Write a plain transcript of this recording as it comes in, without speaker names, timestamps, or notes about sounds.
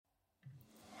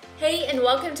Hey, and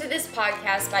welcome to this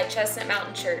podcast by Chestnut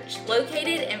Mountain Church,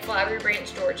 located in Flowery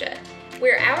Branch, Georgia,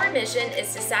 where our mission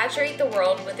is to saturate the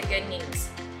world with the good news.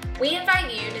 We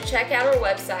invite you to check out our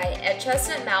website at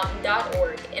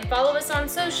chestnutmountain.org and follow us on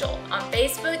social on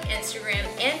Facebook, Instagram,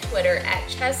 and Twitter at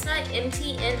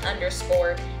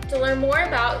chestnutmtn_ to learn more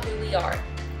about who we are.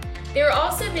 There are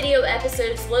also video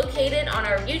episodes located on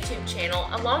our YouTube channel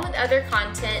along with other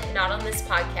content not on this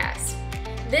podcast.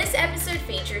 This episode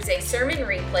features a sermon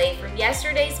replay from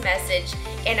yesterday's message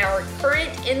and our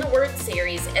current In the Word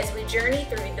series as we journey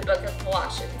through the book of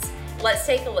Colossians. Let's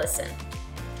take a listen.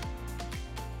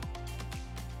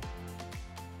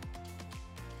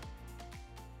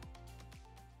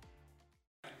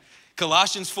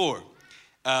 Colossians 4,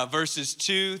 verses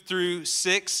 2 through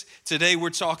 6. Today we're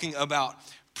talking about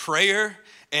prayer,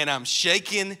 and I'm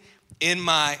shaking in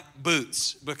my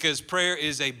boots because prayer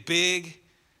is a big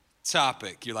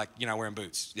topic. You're like, you're not wearing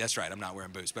boots. That's right, I'm not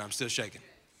wearing boots, but I'm still shaking.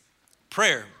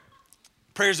 Prayer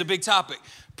is a big topic.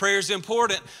 Prayer is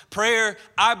important. Prayer,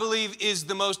 I believe, is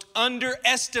the most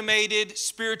underestimated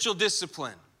spiritual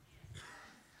discipline.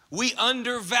 We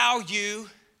undervalue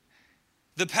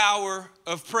the power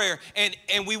of prayer. And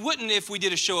we wouldn't if we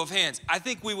did a show of hands. I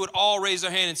think we would all raise our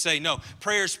hand and say, no,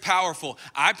 prayer is powerful.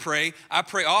 I pray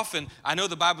often. I know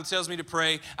the Bible tells me to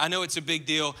pray. I know it's a big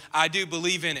deal. I do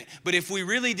believe in it. But if we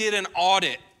really did an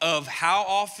audit of how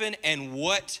often and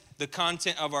what the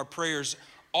content of our prayers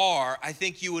are, I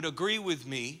think you would agree with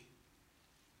me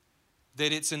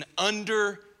that it's an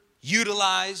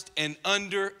underutilized and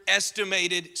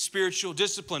underestimated spiritual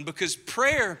discipline, because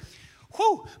prayer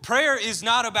is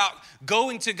not about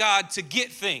going to God to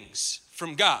get things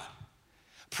from God.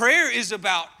 Prayer is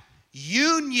about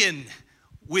union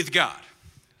with God.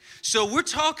 So we're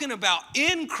talking about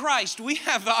in Christ, we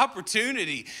have the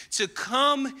opportunity to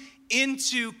come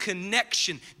into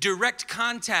connection, direct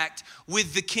contact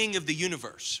with the King of the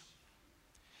universe.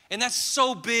 And that's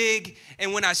so big.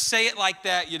 And when I say it like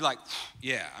that, you're like,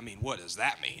 yeah, I mean, what does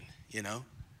that mean? You know?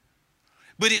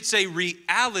 But it's a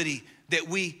reality that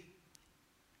we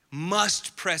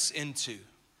must press into.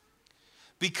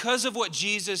 Because of what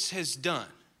Jesus has done,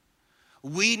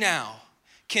 we now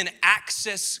can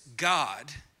access God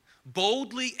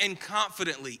boldly and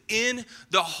confidently in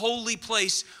the holy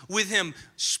place with Him,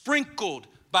 sprinkled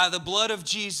by the blood of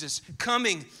Jesus,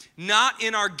 coming not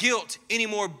in our guilt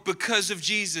anymore because of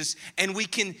Jesus, and we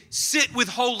can sit with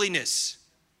holiness.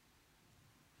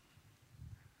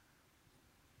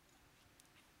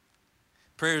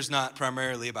 Prayer is not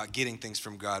primarily about getting things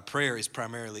from God. Prayer is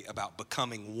primarily about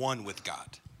becoming one with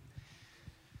God.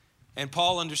 And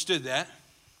Paul understood that.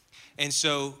 And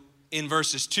so in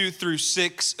verses 2 through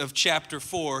 6 of chapter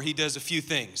 4, he does a few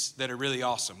things that are really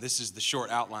awesome. This is the short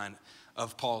outline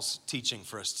of Paul's teaching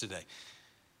for us today.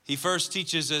 He first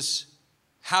teaches us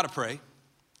how to pray.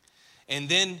 And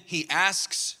then he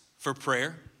asks for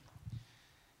prayer.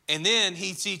 And then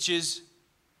he teaches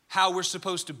how we're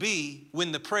supposed to be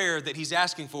when the prayer that he's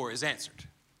asking for is answered.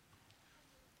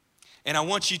 And I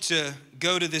want you to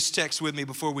go to this text with me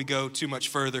before we go too much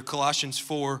further. Colossians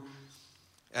 4,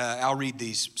 I'll read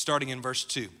these, starting in verse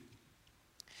 2.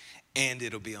 And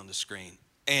it'll be on the screen.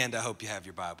 And I hope you have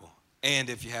your Bible. And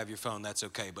if you have your phone, that's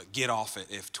okay. But get off it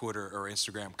if Twitter or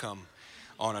Instagram come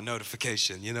on a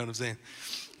notification. You know what I'm saying?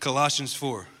 Colossians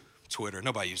 4, Twitter.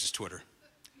 Nobody uses Twitter.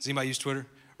 Does anybody use Twitter?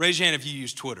 Raise your hand if you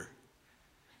use Twitter.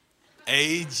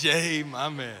 AJ, my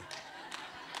man.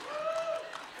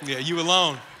 Yeah, you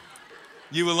alone,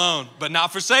 but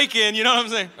not forsaken, you know what I'm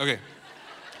saying?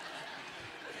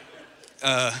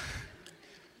 Okay.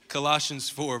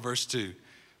 Colossians 4, verse 2.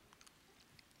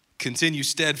 Continue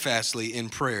steadfastly in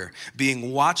prayer,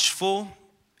 being watchful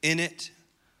in it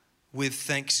with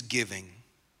thanksgiving.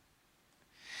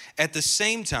 At the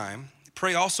same time,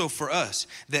 pray also for us,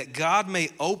 that God may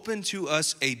open to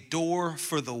us a door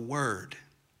for the word,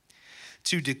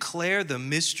 to declare the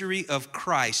mystery of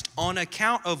Christ, on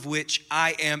account of which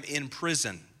I am in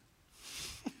prison.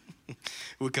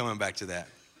 We're coming back to that.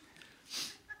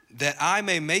 That I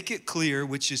may make it clear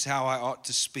which is how I ought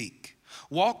to speak.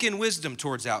 Walk in wisdom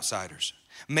towards outsiders,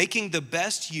 making the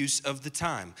best use of the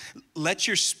time. Let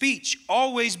your speech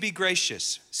always be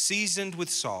gracious, seasoned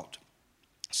with salt,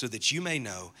 so that you may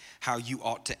know how you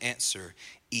ought to answer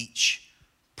each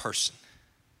person.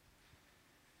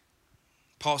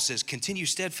 Paul says, continue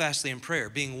steadfastly in prayer,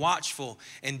 being watchful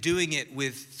and doing it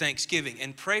with thanksgiving.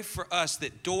 And pray for us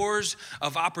that doors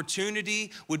of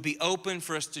opportunity would be open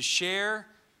for us to share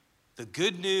the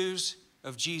good news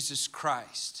of Jesus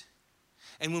Christ.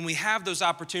 And when we have those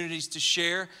opportunities to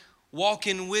share, walk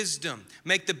in wisdom,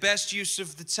 make the best use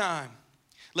of the time.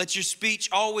 Let your speech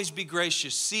always be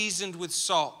gracious, seasoned with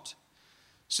salt,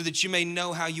 so that you may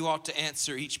know how you ought to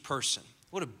answer each person.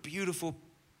 What a beautiful,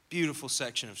 beautiful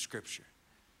section of Scripture.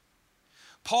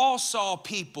 Paul saw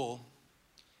people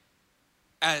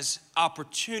as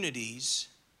opportunities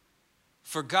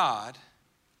for God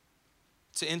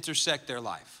to intersect their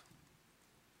life.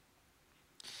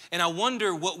 And I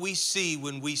wonder what we see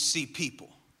when we see people.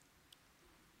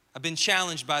 I've been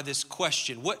challenged by this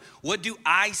question. What do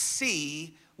I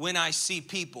see when I see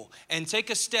people? And take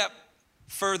a step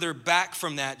further back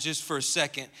from that just for a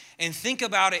second and think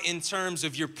about it in terms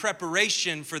of your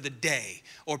preparation for the day,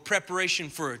 or preparation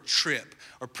for a trip,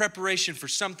 or preparation for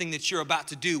something that you're about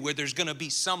to do where there's going to be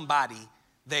somebody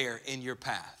there in your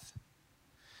path.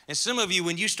 And some of you,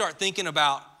 when you start thinking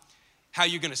about how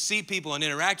you're going to see people and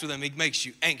interact with them, it makes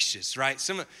you anxious, right?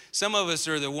 Some of us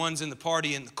are the ones in the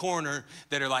party in the corner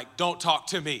that are like, don't talk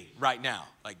to me right now.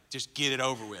 Like, just get it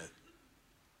over with.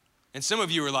 And some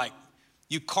of you are like,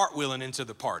 you cartwheeling into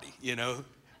the party, you know?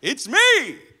 It's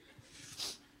me!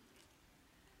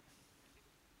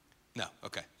 No,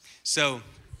 okay. So,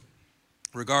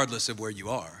 regardless of where you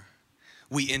are,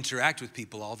 we interact with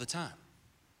people all the time.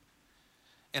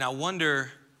 And I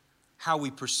wonder how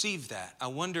we perceive that. I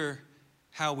wonder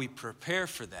how we prepare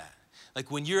for that.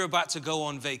 Like when you're about to go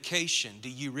on vacation, do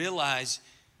you realize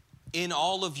in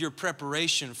all of your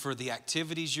preparation for the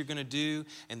activities you're going to do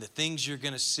and the things you're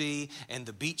going to see and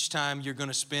the beach time you're going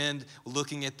to spend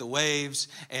looking at the waves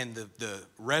and the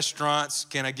restaurants,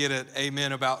 can I get an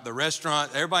amen about the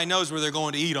restaurant? Everybody knows where they're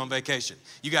going to eat on vacation.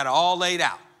 You got it all laid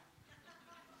out.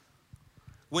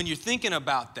 When you're thinking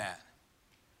about that,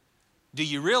 do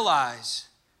you realize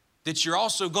that you're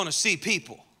also going to see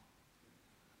people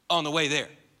on the way there?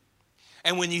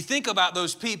 And when you think about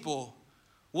those people,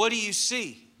 what do you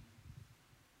see?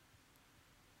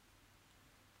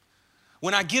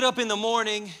 When I get up in the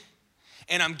morning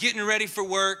and I'm getting ready for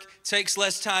work, takes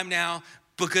less time now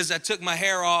because I took my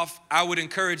hair off, I would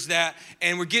encourage that.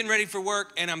 And we're getting ready for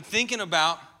work and I'm thinking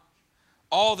about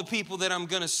all the people that I'm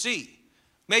gonna see.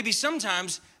 Maybe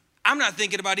sometimes I'm not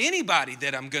thinking about anybody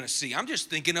that I'm gonna see. I'm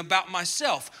just thinking about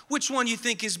myself. Which one you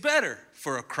think is better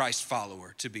for a Christ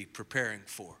follower to be preparing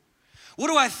for? What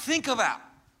do I think about?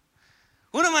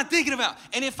 What am I thinking about?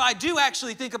 And if I do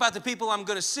actually think about the people I'm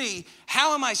going to see,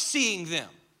 how am I seeing them?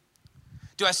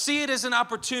 Do I see it as an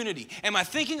opportunity? Am I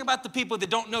thinking about the people that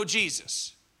don't know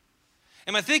Jesus?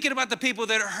 Am I thinking about the people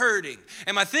that are hurting?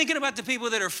 Am I thinking about the people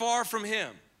that are far from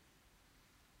Him?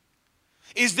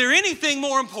 Is there anything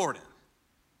more important?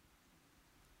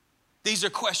 These are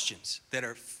questions that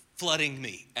are flooding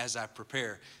me as I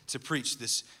prepare to preach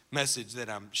this message that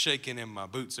I'm shaking in my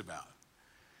boots about.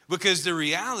 Because the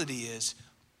reality is,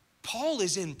 Paul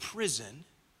is in prison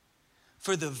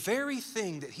for the very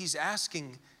thing that he's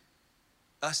asking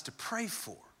us to pray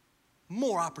for.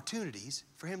 More opportunities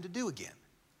for him to do again.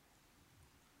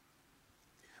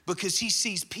 Because he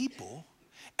sees people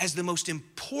as the most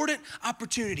important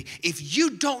opportunity. If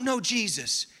you don't know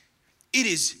Jesus, it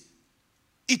is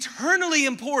eternally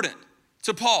important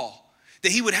to Paul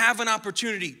that he would have an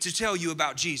opportunity to tell you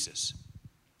about Jesus.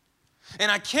 And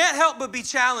I can't help but be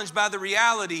challenged by the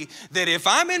reality that if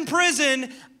I'm in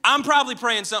prison, I'm probably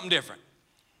praying something different.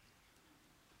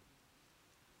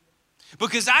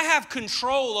 Because I have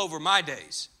control over my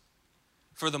days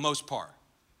for the most part.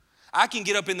 I can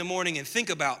get up in the morning and think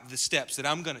about the steps that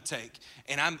I'm going to take,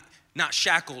 and I'm not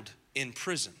shackled in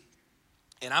prison.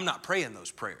 And I'm not praying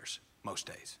those prayers most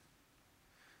days.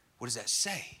 What does that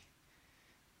say?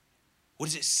 What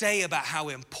does it say about how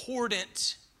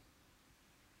important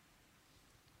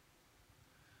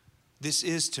this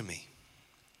is to me?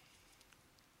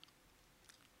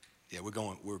 Yeah, we're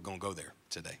going to go there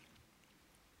today.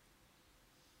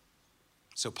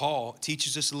 So Paul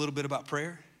teaches us a little bit about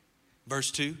prayer. Verse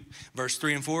 2, verse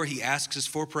 3 and 4, he asks us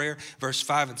for prayer. Verse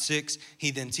 5 and 6, he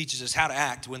then teaches us how to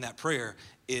act when that prayer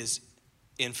is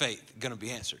in faith going to be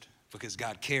answered, because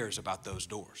God cares about those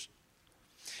doors.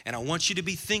 And I want you to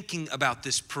be thinking about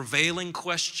this prevailing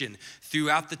question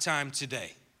throughout the time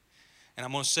today. And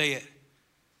I'm going to say it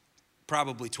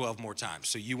probably 12 more times,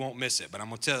 so you won't miss it, but I'm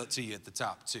going to tell it to you at the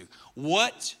top too.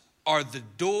 What are the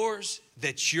doors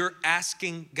that you're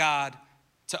asking God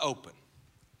to open?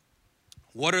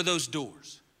 What are those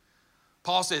doors?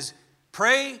 Paul says,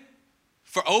 pray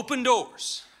for open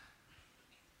doors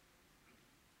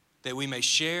that we may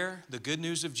share the good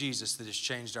news of Jesus that has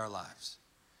changed our lives.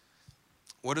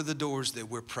 What are the doors that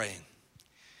we're praying?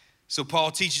 So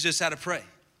Paul teaches us how to pray.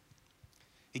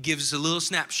 He gives us a little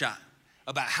snapshot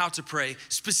about how to pray,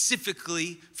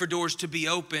 specifically for doors to be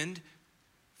opened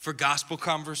for gospel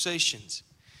conversations.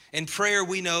 And prayer,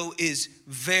 we know, is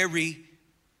very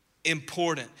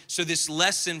important. So this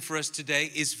lesson for us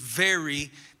today is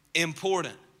very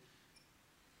important.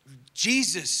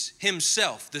 Jesus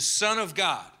himself, the Son of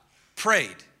God,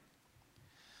 prayed.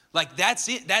 Like that's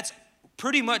it. That's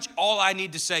pretty much all I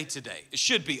need to say today. It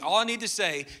should be all I need to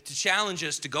say to challenge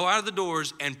us to go out of the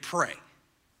doors and pray.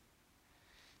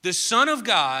 The Son of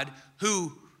God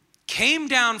who came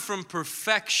down from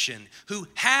perfection, who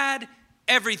had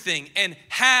everything and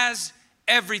has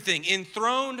everything,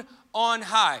 enthroned on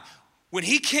high. When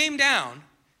he came down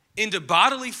into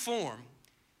bodily form,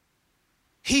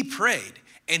 he prayed,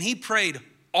 and he prayed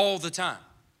all the time.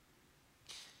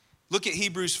 Look at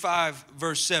Hebrews 5,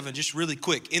 verse 7, just really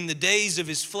quick. In the days of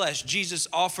his flesh, Jesus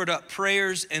offered up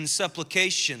prayers and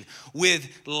supplication with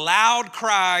loud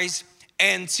cries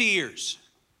and tears.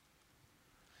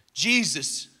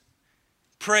 Jesus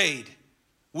prayed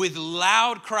with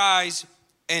loud cries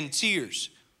and tears.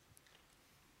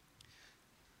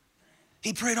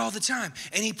 He prayed all the time,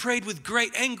 and he prayed with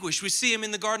great anguish. We see him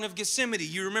in the Garden of Gethsemane.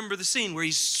 You remember the scene where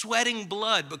he's sweating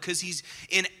blood because he's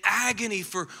in agony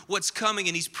for what's coming,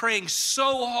 and he's praying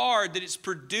so hard that it's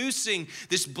producing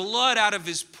this blood out of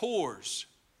his pores.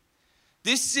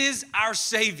 This is our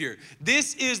Savior.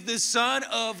 This is the Son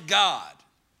of God.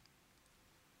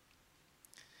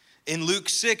 In Luke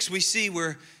 6, we see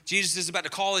where Jesus is about to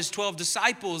call his 12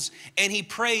 disciples, and he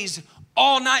prays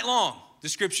all night long. The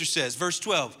scripture says, verse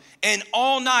 12, and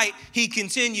all night he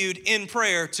continued in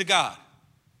prayer to God.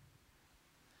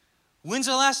 When's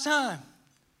the last time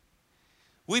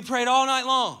we prayed all night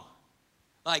long?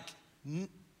 Like,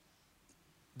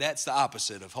 that's the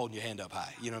opposite of holding your hand up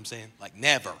high. You know what I'm saying? Like,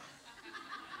 never.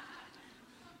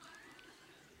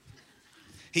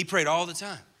 He prayed all the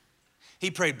time. He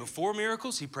prayed before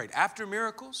miracles. He prayed after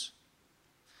miracles.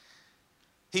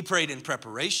 He prayed in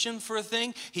preparation for a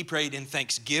thing. He prayed in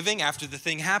thanksgiving after the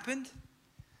thing happened.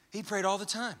 He prayed all the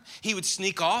time. He would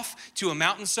sneak off to a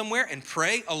mountain somewhere and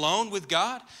pray alone with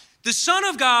God. The Son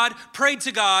of God prayed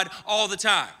to God all the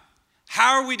time.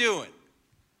 How are we doing?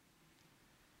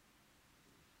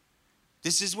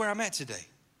 This is where I'm at today.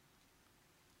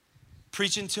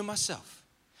 Preaching to myself.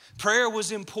 Prayer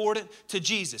was important to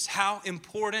Jesus. How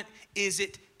important is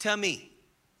it to me?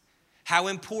 How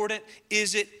important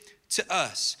is it to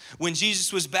us? When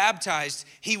Jesus was baptized,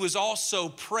 he was also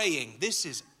praying. This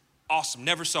is awesome.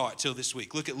 Never saw it till this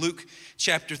week. Look at Luke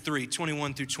chapter 3,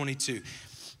 21 through 22.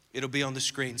 It'll be on the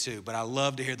screen too, but I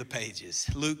love to hear the pages.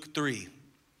 Luke 3,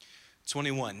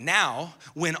 21. Now,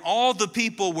 when all the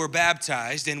people were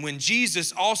baptized, and when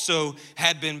Jesus also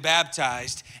had been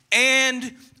baptized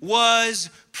and was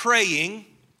praying,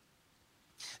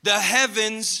 the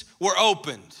heavens were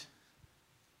opened.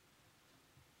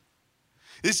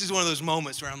 This is one of those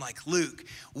moments where I'm like, Luke,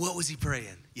 what was he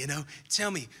praying? You know,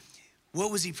 tell me, what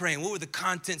was he praying? What were the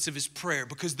contents of his prayer?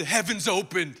 Because the heavens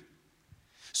opened.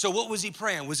 So what was he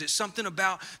praying? Was it something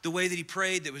about the way that he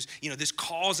prayed that was, this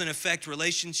cause and effect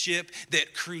relationship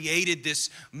that created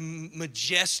this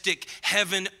majestic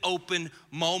heaven open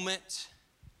moment?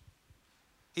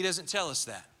 He doesn't tell us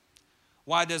that.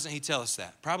 Why doesn't he tell us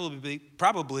that?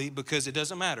 Probably because it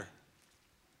doesn't matter.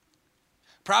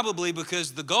 Probably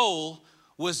because the goal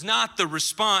was not the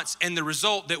response and the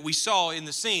result that we saw in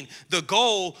the scene. The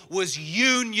goal was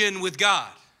union with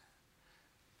God.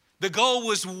 The goal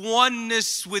was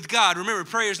oneness with God. Remember,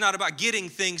 prayer is not about getting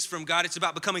things from God. It's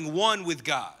about becoming one with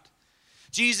God.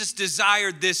 Jesus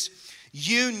desired this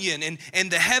union,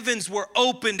 and the heavens were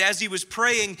opened as he was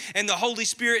praying, and the Holy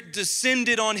Spirit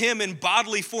descended on him in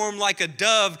bodily form like a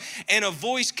dove, and a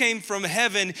voice came from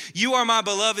heaven, "You are my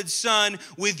beloved Son,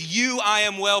 with you I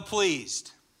am well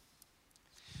pleased."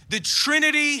 The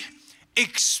Trinity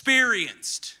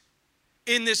experienced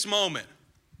in this moment.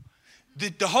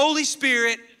 The Holy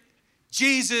Spirit,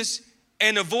 Jesus,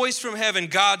 and a voice from heaven,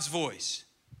 God's voice,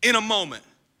 in a moment.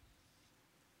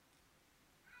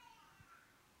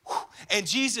 And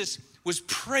Jesus was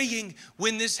praying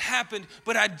when this happened,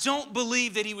 but I don't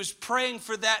believe that he was praying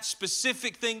for that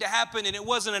specific thing to happen, and it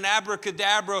wasn't an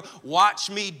abracadabra, watch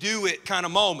me do it kind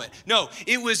of moment. No,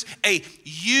 it was a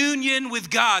union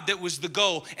with God that was the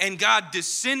goal, and God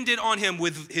descended on him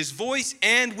with his voice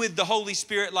and with the Holy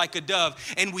Spirit like a dove,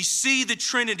 and we see the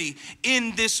Trinity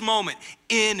in this moment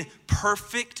in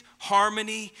perfect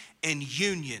harmony and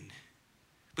union,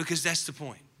 because that's the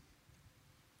point.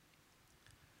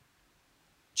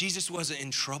 Jesus wasn't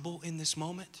in trouble in this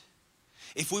moment.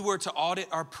 If we were to audit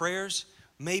our prayers,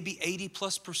 maybe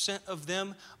 80+% of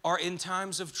them are in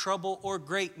times of trouble or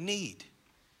great need.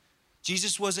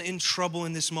 Jesus wasn't in trouble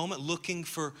in this moment looking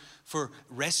for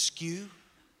rescue.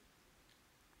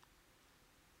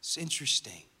 It's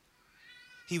interesting.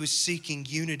 He was seeking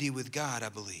unity with God, I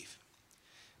believe.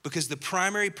 Because the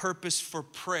primary purpose for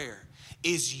prayer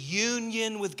is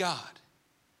union with God.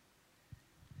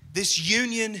 This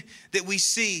union that we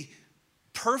see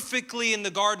perfectly in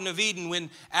the Garden of Eden when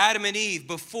Adam and Eve,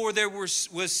 before there was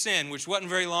sin, which wasn't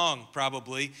very long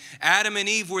probably, Adam and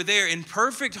Eve were there in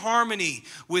perfect harmony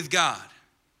with God.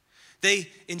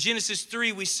 In Genesis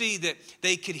 3, we see that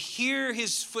they could hear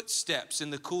his footsteps in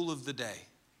the cool of the day.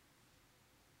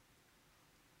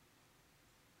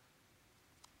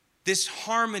 This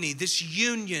harmony, this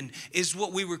union is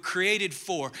what we were created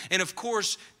for. And of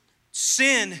course,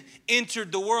 sin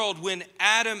entered the world when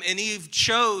Adam and Eve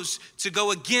chose to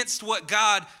go against what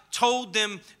God told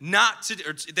them not to,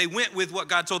 or they went with what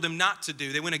God told them not to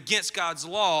do. They went against God's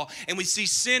law, and we see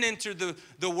sin enter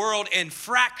the world and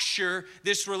fracture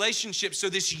this relationship. So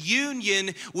this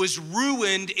union was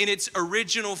ruined in its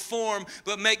original form,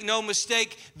 but make no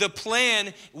mistake, the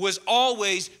plan was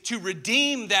always to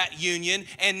redeem that union.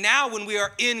 And now when we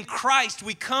are in Christ,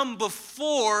 we come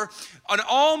before an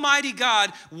almighty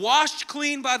God, washed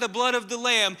clean by the blood of the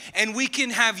Lamb, and we can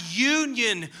have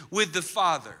union with the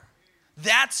Father.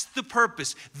 That's the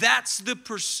purpose. That's the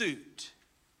pursuit.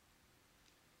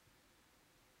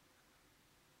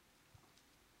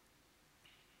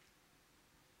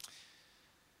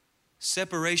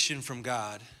 Separation from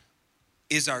God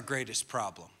is our greatest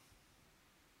problem.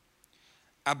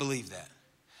 I believe that.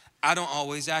 I don't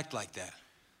always act like that,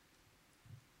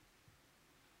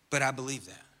 but I believe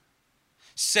that.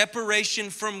 Separation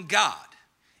from God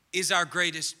is our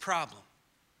greatest problem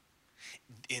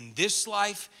in this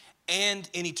life and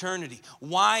in eternity.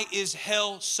 Why is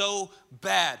hell so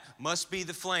bad? Must be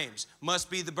the flames, must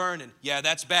be the burning. Yeah,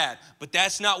 that's bad, but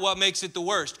that's not what makes it the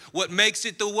worst. What makes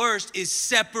it the worst is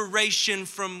separation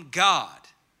from God.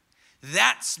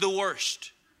 That's the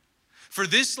worst. For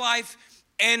this life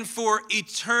and for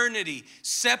eternity,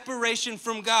 separation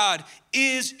from God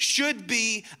should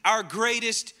be our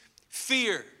greatest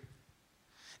fear.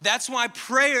 That's why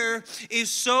prayer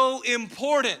is so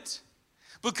important.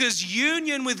 Because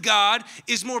union with God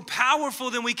is more powerful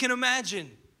than we can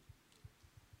imagine.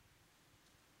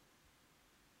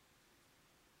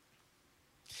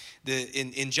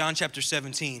 In John chapter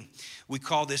 17, we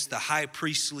call this the high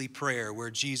priestly prayer,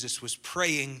 where Jesus was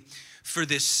praying for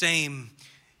this same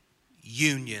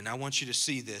union. I want you to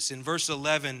see this. In verse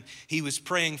 11, he was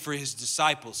praying for his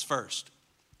disciples first.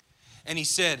 And he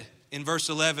said in verse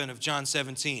 11 of John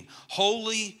 17,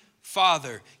 "Holy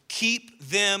Father, keep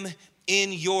them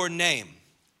in your name,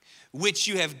 which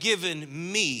you have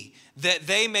given me, that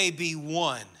they may be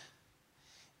one,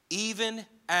 even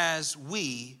as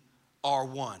we are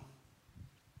one."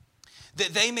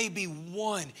 That they may be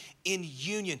one in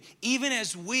union, even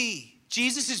as we.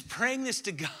 Jesus is praying this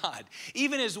to God,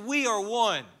 even as we are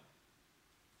one.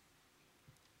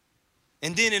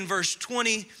 And then in verse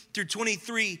 20 through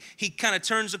 23, he kind of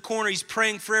turns the corner. He's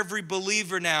praying for every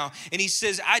believer now. And he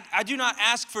says, I do not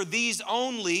ask for these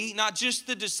only, not just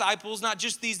the disciples, not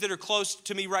just these that are close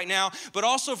to me right now, but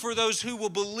also for those who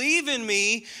will believe in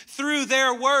me through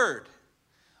their word.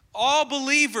 All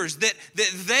believers, that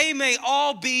they may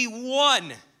all be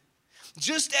one.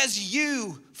 Just as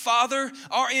you, Father,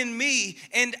 are in me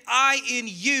and I in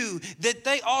you, that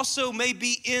they also may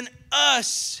be in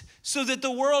us, so that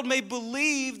the world may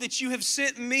believe that you have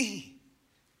sent me.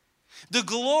 The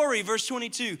glory, verse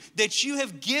 22, that you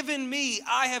have given me,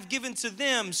 I have given to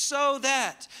them, so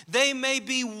that they may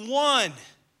be one,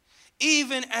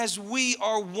 even as we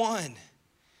are one.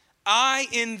 I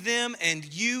in them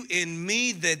and you in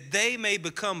me, that they may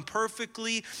become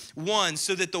perfectly one,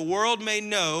 so that the world may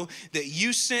know that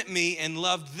you sent me and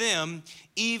loved them,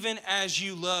 even as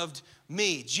you loved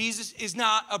me. Jesus is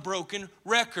not a broken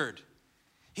record.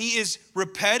 He is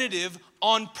repetitive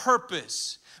on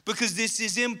purpose, because this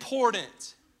is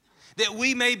important, that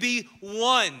we may be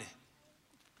one.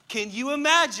 Can you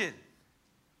imagine?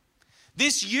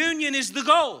 This union is the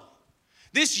goal.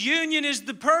 This union is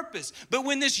the purpose. But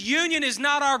when this union is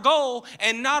not our goal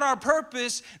and not our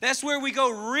purpose, that's where we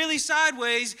go really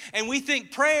sideways, and we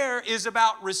think prayer is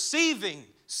about receiving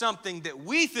something that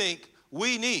we think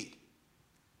we need.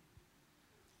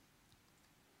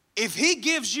 If he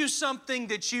gives you something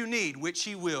that you need, which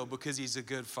he will because he's a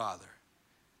good father,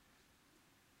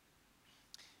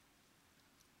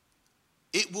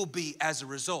 it will be as a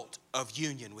result of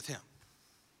union with him.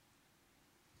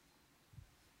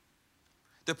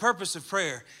 The purpose of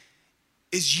prayer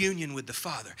is union with the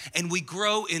Father. And we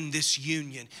grow in this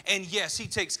union. And yes, he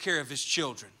takes care of his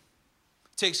children.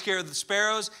 Takes care of the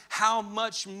sparrows. How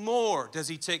much more does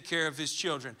he take care of his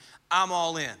children? I'm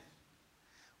all in.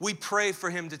 we pray for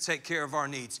him to take care of our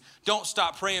needs. Don't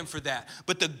stop praying for that.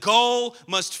 But the goal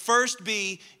must first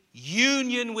be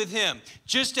union with him,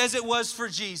 just as it was for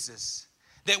Jesus,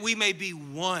 that we may be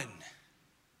one.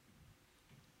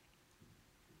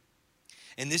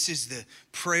 And this is the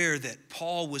prayer that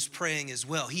Paul was praying as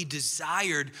well. He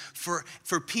desired for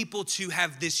people to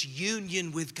have this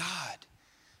union with God,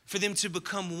 for them to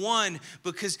become one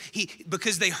because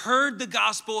they heard the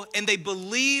gospel and they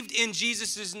believed in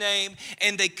Jesus' name,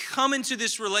 and they come into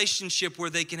this relationship where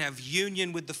they can have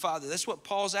union with the Father. That's what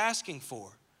Paul's asking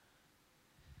for.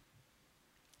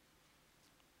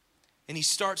 And he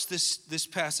starts this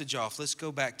passage off. Let's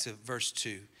go back to verse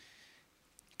 2.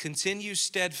 Continue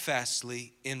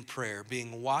steadfastly in prayer,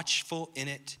 being watchful in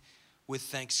it with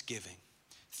thanksgiving.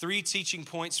 3 teaching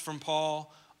points from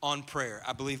Paul on prayer.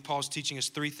 I believe Paul's teaching us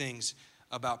 3 things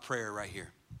about prayer right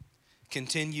here.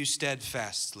 Continue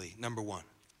steadfastly, number 1.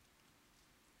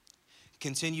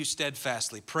 Continue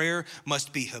steadfastly. Prayer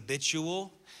must be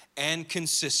habitual and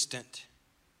consistent.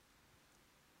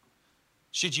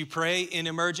 Should you pray in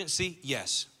emergency?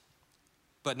 Yes,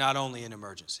 but not only in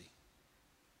emergency.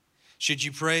 Should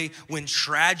you pray when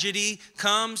tragedy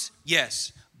comes?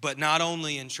 Yes, but not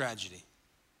only in tragedy.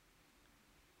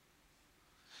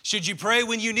 Should you pray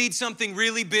when you need something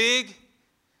really big?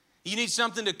 You need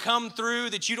something to come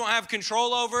through that you don't have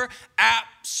control over?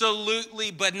 Absolutely,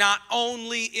 but not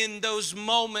only in those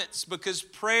moments, because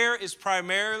prayer is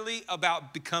primarily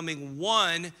about becoming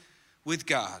one with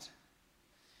God.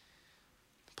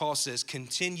 Paul says,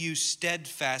 continue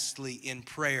steadfastly in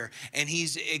prayer. And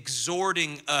he's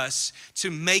exhorting us to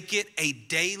make it a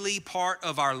daily part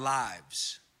of our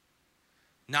lives.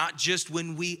 Not just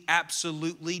when we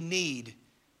absolutely need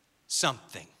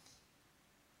something,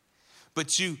 but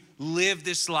to live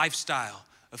this lifestyle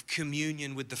of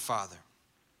communion with the Father.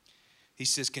 He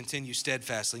says, continue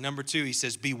steadfastly. Number 2, he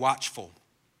says, be watchful.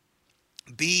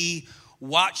 Be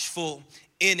watchful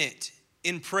in it.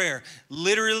 In prayer.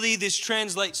 Literally, this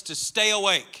translates to stay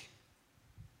awake.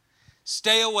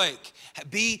 Stay awake.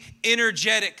 Be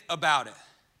energetic about it.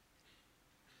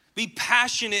 Be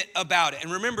passionate about it.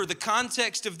 And remember, the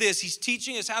context of this, he's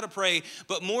teaching us how to pray,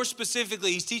 but more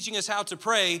specifically, he's teaching us how to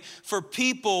pray for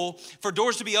people, for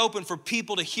doors to be open, for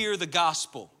people to hear the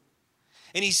gospel.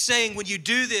 And he's saying, when you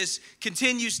do this,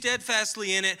 continue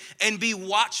steadfastly in it and be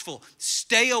watchful.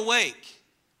 Stay awake.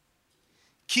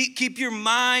 Keep your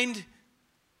mind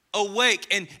awake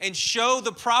and show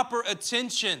the proper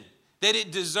attention that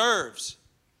it deserves.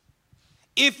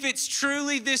 If it's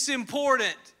truly this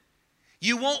important,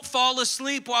 you won't fall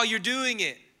asleep while you're doing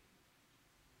it.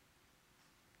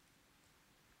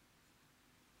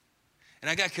 And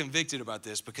I got convicted about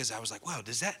this because I was like, wow,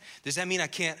 does that mean I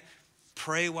can't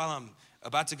pray while I'm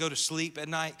about to go to sleep at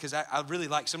night? Because I really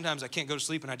sometimes I can't go to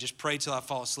sleep and I just pray till I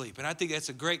fall asleep. And I think that's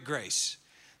a great grace.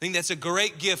 I think that's a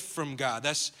great gift from God.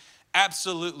 That's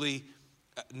absolutely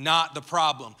not the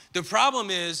problem. The problem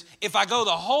is if I go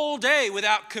the whole day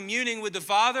without communing with the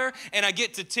Father and I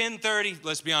get to 10:30,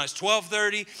 let's be honest,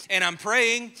 12:30, and I'm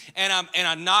praying and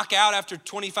I knock out after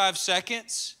 25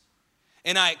 seconds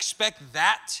and I expect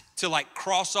that to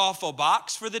cross off a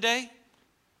box for the day.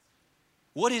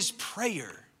 What is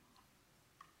prayer?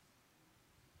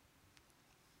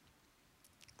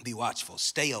 Be watchful,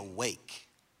 stay awake.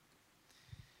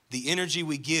 The energy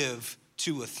we give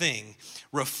to a thing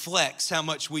reflects how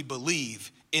much we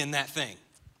believe in that thing.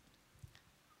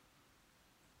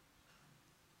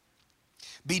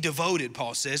 Be devoted,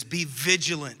 Paul says. Be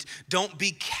vigilant. Don't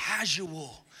be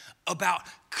casual about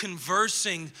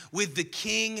conversing with the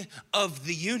King of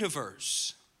the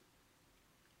universe.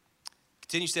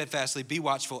 Continue steadfastly, be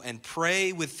watchful, and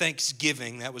pray with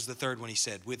thanksgiving. That was the third one he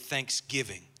said, with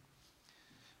thanksgiving.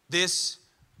 This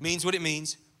means what it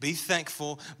means. Be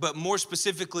thankful, but more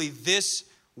specifically, this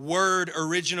word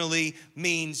originally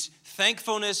means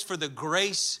thankfulness for the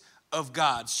grace of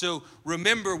God. So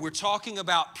remember, we're talking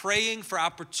about praying for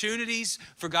opportunities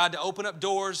for God to open up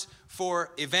doors for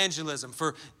evangelism,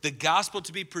 for the gospel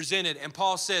to be presented. And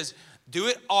Paul says, do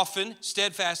it often,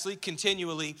 steadfastly,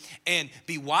 continually, and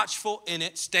be watchful in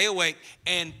it, stay awake,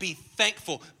 and be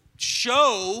thankful.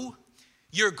 Show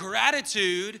your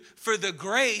gratitude for the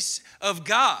grace of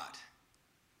God.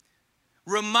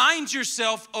 Remind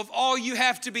yourself of all you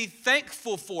have to be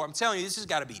thankful for. I'm telling you, this has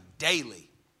got to be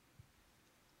daily.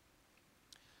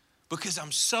 Because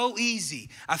I'm so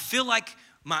easy. I feel like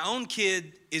my own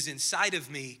kid is inside of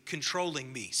me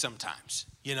controlling me sometimes,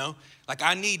 you know? Like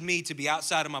I need me to be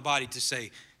outside of my body to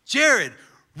say, Jared,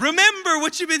 remember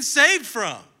what you've been saved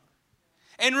from.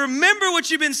 And remember what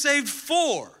you've been saved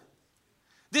for.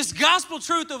 This gospel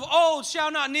truth of old shall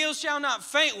not kneel, shall not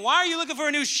faint. Why are you looking for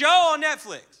a new show on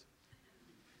Netflix?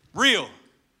 Real.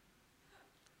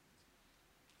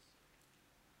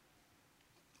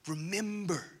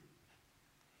 Remember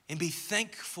and be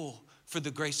thankful for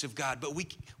the grace of God. But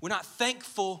we're not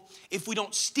thankful if we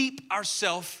don't steep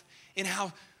ourselves in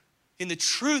the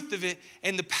truth of it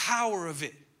and the power of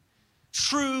it.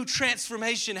 True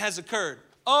transformation has occurred.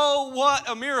 Oh, what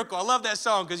a miracle. I love that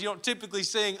song because you don't typically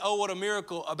sing, oh, what a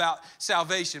miracle about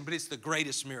salvation, but it's the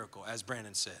greatest miracle, as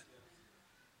Brandon said.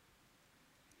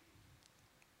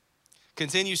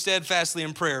 Continue steadfastly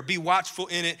in prayer. Be watchful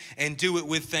in it and do it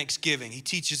with thanksgiving. He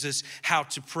teaches us how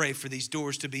to pray for these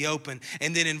doors to be open.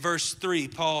 And then in verse 3,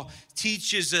 Paul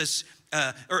teaches us,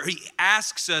 he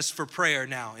asks us for prayer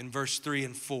now in verse 3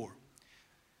 and 4.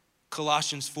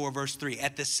 Colossians 4 verse 3.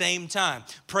 At the same time,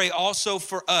 pray also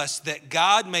for us that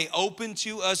God may open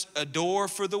to us a door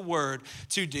for the word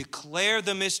to declare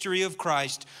the mystery of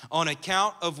Christ, on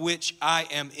account of which I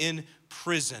am in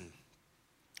prison,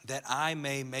 that I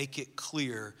may make it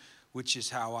clear which is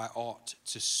how I ought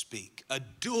to speak. A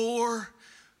door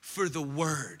for the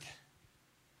word.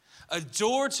 A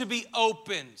door to be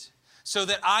opened so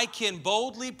that I can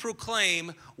boldly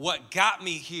proclaim what got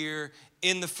me here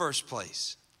in the first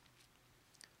place.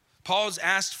 Paul's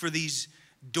asked for these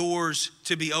doors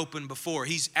to be open before.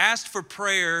 He's asked for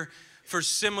prayer for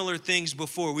similar things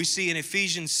before. We see in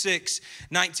Ephesians 6,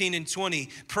 19 and 20,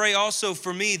 pray also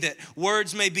for me that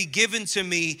words may be given to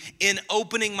me in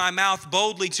opening my mouth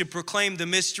boldly to proclaim the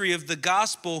mystery of the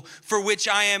gospel, for which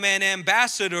I am an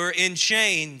ambassador in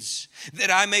chains, that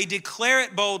I may declare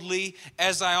it boldly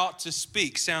as I ought to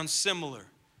speak. Sounds similar.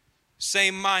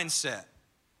 Same mindset.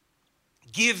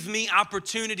 Give me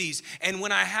opportunities, and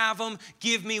when I have them,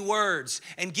 give me words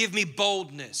and give me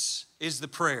boldness is the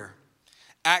prayer.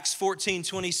 Acts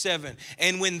 14:27,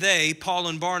 and when they, Paul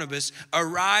and Barnabas,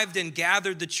 arrived and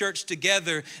gathered the church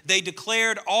together, they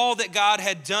declared all that God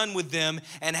had done with them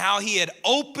and how he had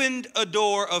opened a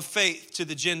door of faith to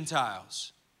the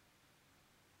Gentiles.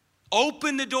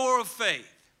 Open the door of faith.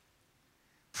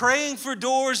 Praying for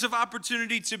doors of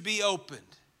opportunity to be opened.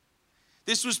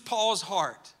 This was Paul's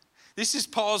heart. This is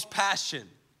Paul's passion.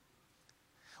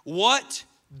 What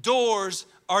doors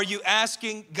are you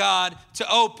asking God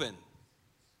to open?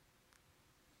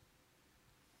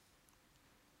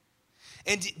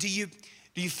 And do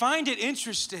you find it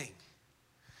interesting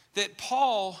that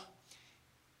Paul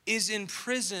is in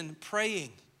prison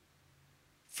praying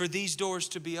for these doors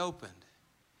to be opened?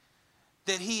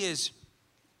 That he is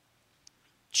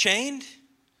chained,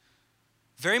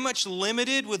 very much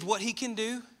limited with what he can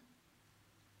do.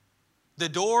 The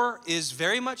door is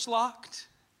very much locked.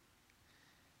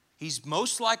 He's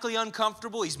most likely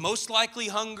uncomfortable. He's most likely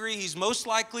hungry. He's most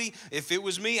likely, if it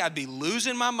was me, I'd be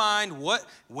losing my mind.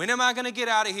 When am I going to get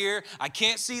out of here? I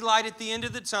can't see light at the end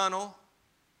of the tunnel.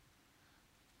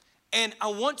 And I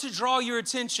want to draw your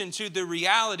attention to the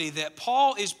reality that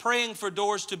Paul is praying for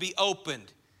doors to be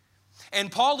opened.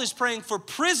 And Paul is praying for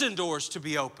prison doors to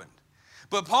be opened.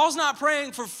 But Paul's not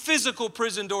praying for physical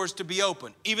prison doors to be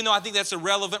opened, even though I think that's a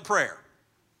relevant prayer.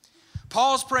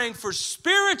 Paul's praying for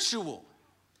spiritual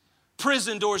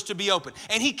prison doors to be open.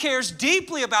 And he cares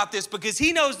deeply about this because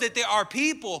he knows that there are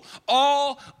people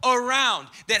all around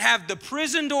that have the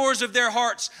prison doors of their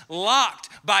hearts locked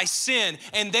by sin.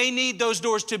 And they need those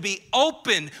doors to be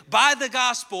opened by the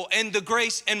gospel and the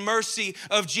grace and mercy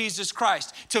of Jesus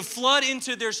Christ to flood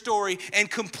into their story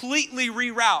and completely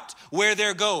reroute where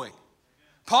they're going.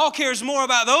 Paul cares more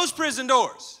about those prison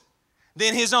doors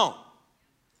than his own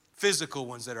physical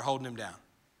ones that are holding him down.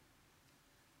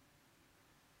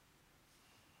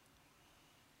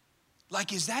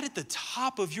 Like, is that at the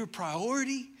top of your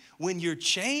priority when you're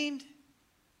chained?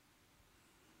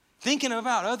 Thinking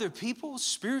about other people's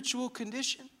spiritual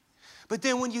condition? But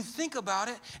then when you think about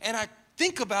it, and I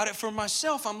think about it for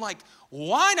myself, I'm like,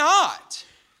 why not?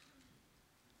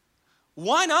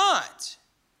 Why not?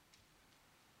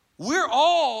 We're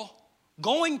all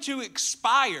going to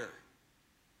expire.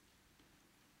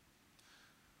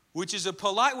 Which is a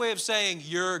polite way of saying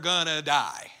you're gonna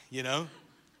die, you know?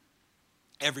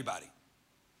 Everybody.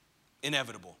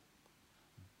 Inevitable.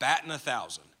 Batting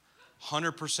 1,000.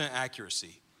 100%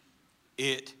 accuracy.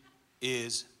 It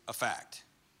is a fact.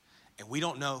 And we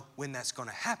don't know when that's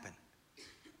gonna happen.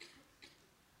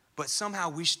 But somehow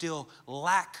we still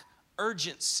lack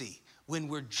urgency when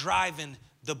we're driving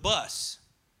the bus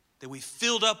that we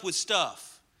filled up with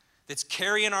stuff that's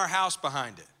carrying our house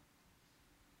behind it.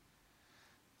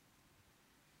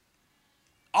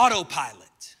 Autopilot.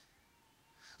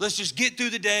 Let's just get through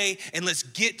the day and let's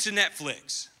get to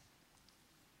Netflix.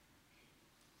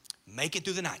 make it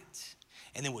through the night,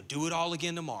 and then we'll do it all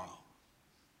again tomorrow.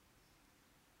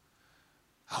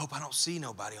 I hope I don't see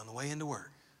nobody on the way into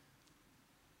work.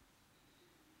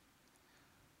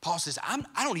 Paul says,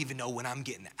 I don't even know when I'm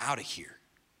getting out of here.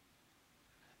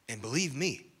 And believe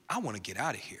me, I want to get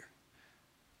out of here.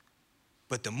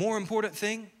 But the more important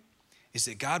thing is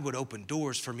that God would open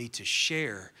doors for me to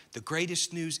share the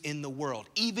greatest news in the world,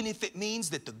 even if it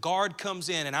means that the guard comes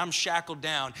in and I'm shackled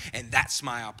down, and that's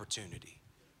my opportunity.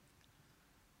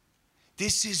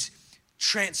 This is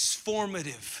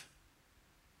transformative.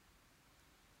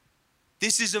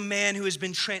 This is a man who has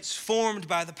been transformed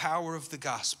by the power of the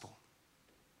gospel.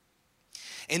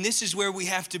 And this is where we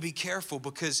have to be careful,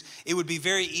 because it would be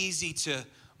very easy to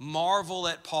marvel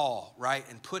at Paul, right?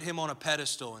 And put him on a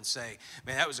pedestal and say,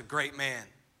 man, that was a great man.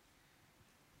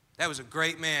 That was a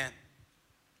great man.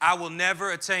 I will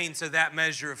never attain to that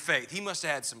measure of faith. He must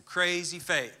have had some crazy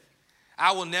faith.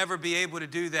 I will never be able to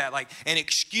do that. And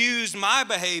excuse my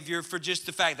behavior for just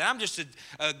the fact that I'm just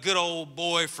a good old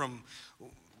boy from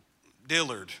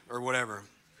Dillard or whatever,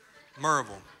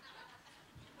 Merville.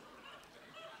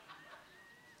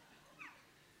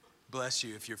 Bless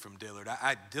you if you're from Dillard.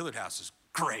 Dillard House is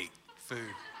great food.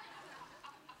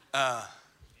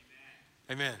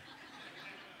 Amen.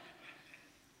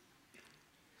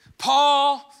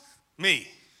 Paul, me.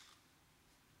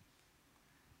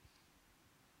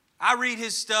 I read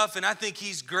his stuff and I think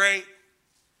he's great.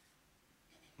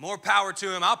 More power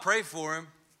to him. I'll pray for him.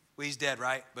 Well, he's dead,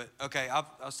 right? But okay,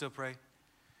 I'll still pray.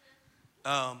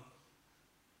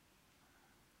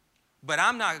 But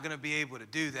I'm not going to be able to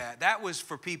do that. That was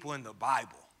for people in the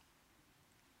Bible.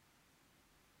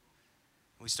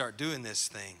 We start doing this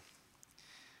thing.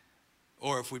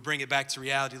 Or if we bring it back to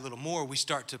reality a little more, we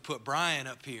start to put Brian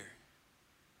up here.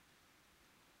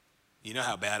 You know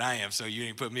how bad I am, so you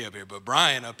didn't put me up here. But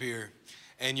Brian up here,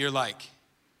 and you're like,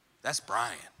 that's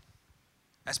Brian.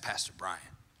 That's Pastor Brian.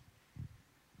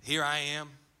 Here I am.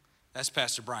 That's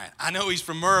Pastor Brian. I know he's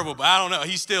from Merville, but I don't know.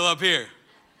 He's still up here.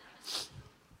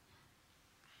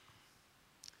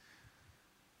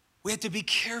 We have to be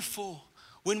careful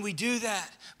when we do that,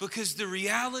 because the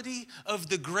reality of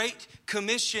the Great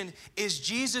Commission is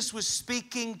Jesus was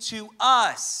speaking to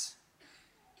us.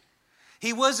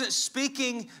 He wasn't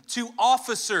speaking to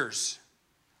officers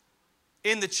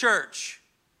in the church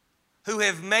who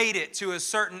have made it to a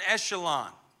certain echelon.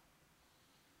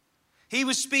 He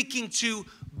was speaking to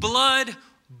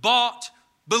blood-bought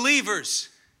believers.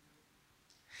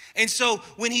 And so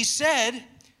when he said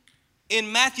in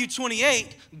Matthew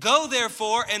 28, go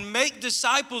therefore and make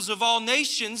disciples of all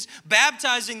nations,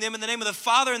 baptizing them in the name of the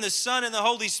Father and the Son and the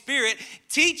Holy Spirit,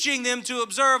 teaching them to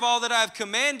observe all that I have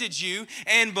commanded you,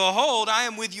 and behold, I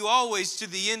am with you always to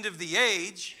the end of the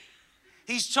age.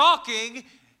 He's talking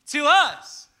to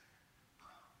us.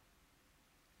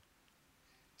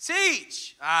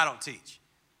 Teach. I don't teach.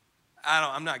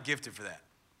 I'm not gifted for that.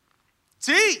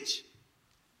 Teach.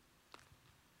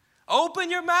 Open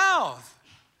your mouth.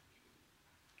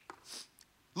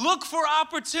 Look for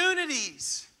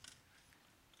opportunities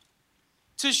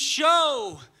to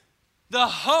show the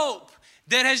hope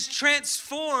that has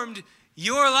transformed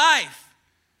your life.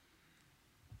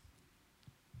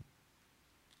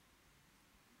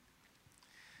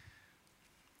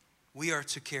 We are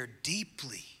to care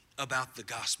deeply about the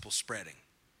gospel spreading.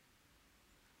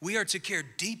 We are to care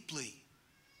deeply.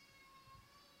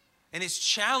 And it's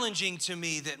challenging to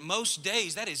me that most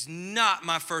days that is not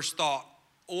my first thought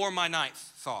or my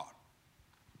ninth thought.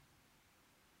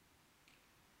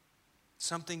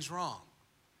 Something's wrong.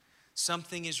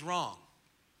 Something is wrong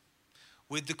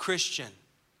with the Christian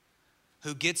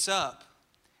who gets up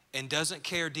and doesn't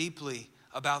care deeply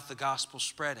about the gospel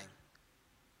spreading.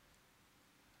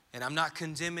 And I'm not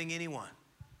condemning anyone.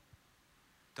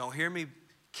 Don't hear me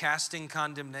casting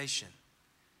condemnation.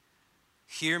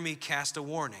 Hear me cast a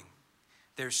warning.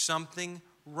 There's something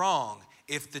wrong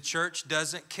if the church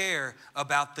doesn't care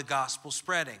about the gospel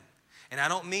spreading. And I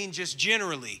don't mean just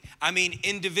generally. I mean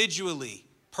individually,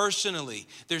 personally.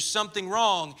 There's something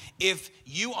wrong if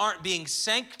you aren't being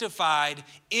sanctified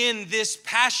in this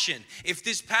passion. If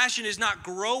this passion is not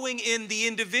growing in the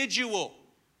individual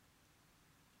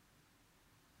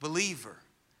believer,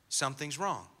 something's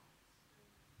wrong.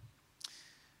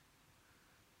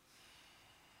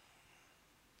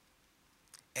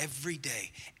 Every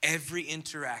day, every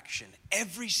interaction,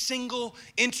 every single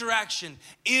interaction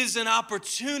is an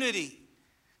opportunity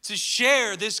to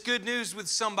share this good news with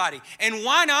somebody. And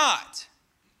why not?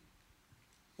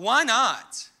 Why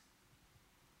not?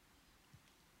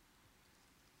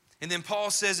 And then Paul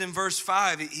says in verse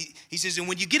 5, he says, and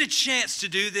when you get a chance to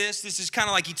do this is kind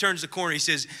of like he turns the corner. He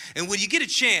says, and when you get a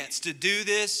chance to do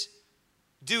this,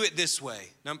 do it this way.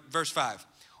 Verse 5,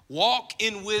 walk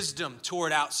in wisdom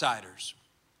toward outsiders,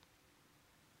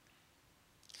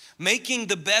 making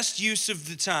the best use of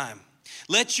the time.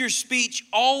 Let your speech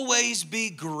always be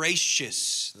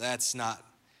gracious. That's not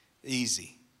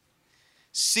easy.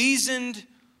 Seasoned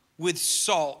with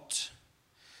salt,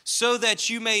 so that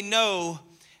you may know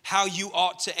how you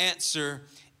ought to answer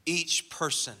each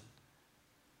person.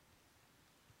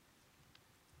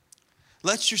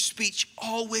 Let your speech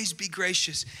always be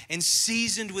gracious and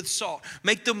seasoned with salt.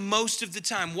 Make the most of the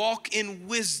time. Walk in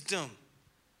wisdom.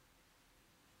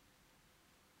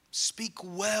 Speak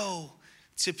well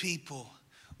to people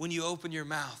when you open your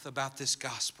mouth about this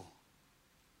gospel.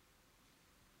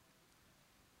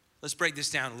 Let's break this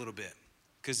down a little bit,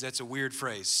 because that's a weird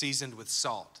phrase, seasoned with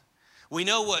salt. We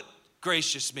know what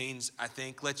gracious means, I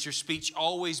think. Let your speech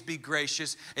always be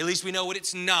gracious. At least we know what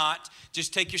it's not.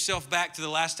 Just take yourself back to the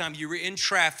last time you were in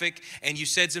traffic and you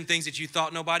said some things that you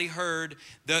thought nobody heard.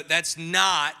 That's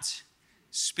not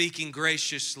speaking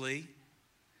graciously.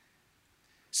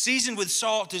 Seasoned with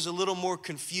salt is a little more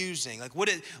confusing. Like, what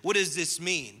does this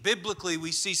mean? Biblically,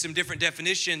 we see some different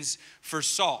definitions for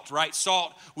salt, right?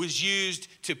 Salt was used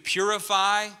to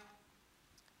purify.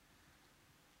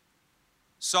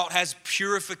 Salt has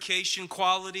purification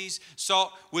qualities.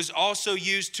 Salt was also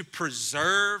used to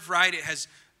preserve, right? It has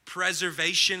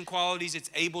preservation qualities.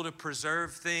 It's able to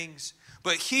preserve things.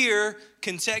 But here,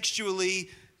 contextually,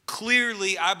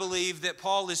 clearly, I believe that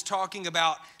Paul is talking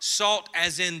about salt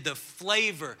as in the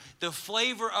flavor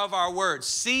of our words.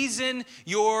 Season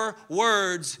your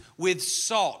words with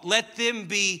salt. Let them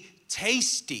be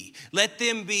tasty. Let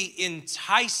them be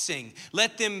enticing.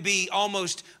 Let them be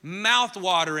almost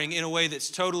mouth-watering in a way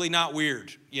that's totally not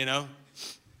weird, you know?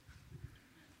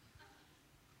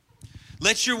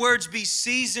 Let your words be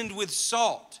seasoned with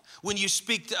salt when you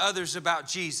speak to others about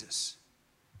Jesus.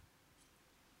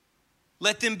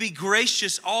 Let them be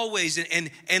gracious always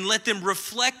and let them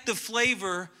reflect the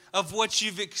flavor of what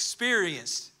you've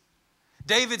experienced.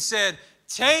 David said,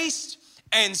 taste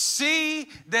and see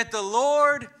that the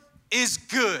Lord is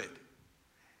good.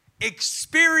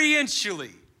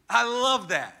 Experientially. I love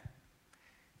that.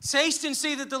 Taste and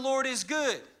see that the Lord is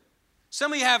good.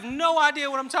 Some of you have no idea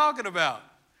what I'm talking about.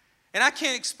 And I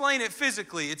can't explain it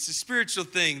physically. It's a spiritual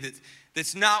thing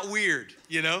that's not weird,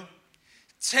 you know?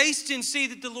 Taste and see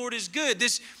that the Lord is good.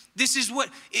 This is what,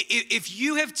 if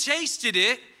you have tasted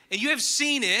it and you have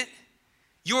seen it,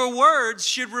 your words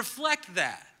should reflect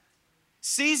that.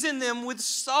 Season them with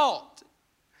salt.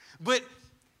 But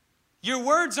your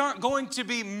words aren't going to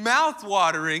be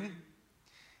mouth-watering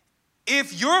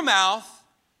if your mouth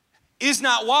is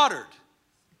not watered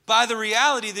by the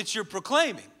reality that you're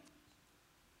proclaiming.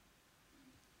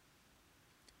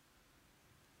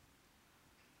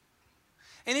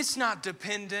 And it's not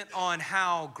dependent on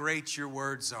how great your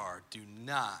words are. Do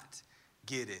not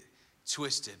get it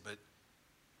twisted. But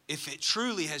if it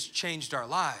truly has changed our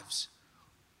lives,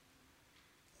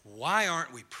 why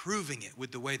aren't we proving it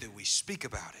with the way that we speak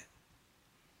about it?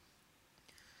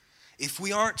 If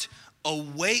we aren't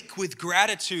awake with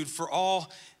gratitude for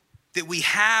all that we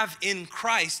have in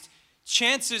Christ,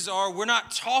 chances are we're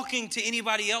not talking to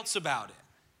anybody else about it.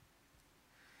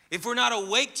 If we're not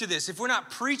awake to this, if we're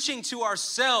not preaching to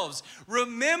ourselves,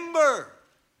 remember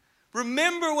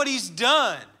what He's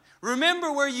done.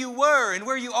 Remember where you were and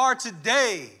where you are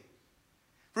today.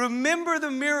 Remember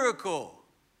the miracle.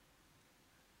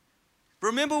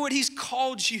 Remember what He's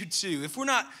called you to. If we're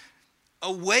not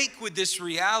awake with this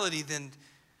reality, then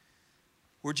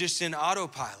we're just in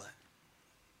autopilot.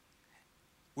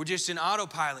 We're just in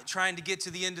autopilot trying to get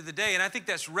to the end of the day. And I think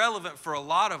that's relevant for a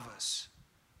lot of us.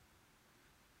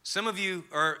 Some of you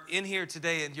are in here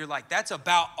today and you're like, that's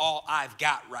about all I've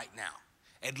got right now.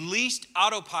 At least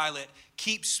autopilot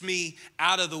keeps me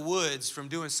out of the woods from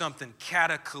doing something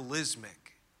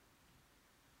cataclysmic.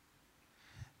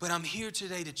 But I'm here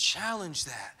today to challenge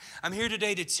that. I'm here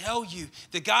today to tell you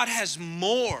that God has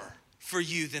more for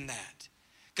you than that.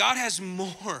 God has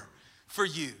more for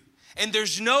you. And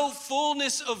there's no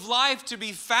fullness of life to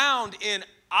be found in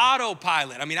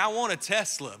autopilot. I mean, I want a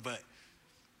Tesla, but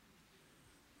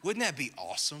wouldn't that be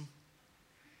awesome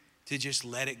to just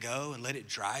let it go and let it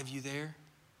drive you there?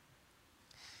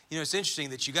 You know, it's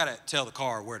interesting that you got to tell the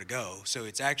car where to go, so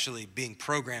it's actually being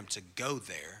programmed to go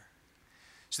there.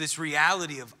 So this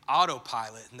reality of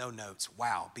autopilot, no notes,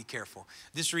 wow, be careful.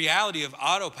 This reality of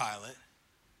autopilot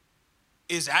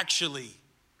is actually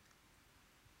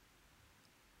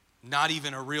not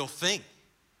even a real thing,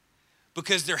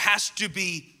 because there has to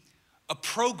be a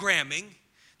programming.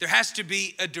 There has to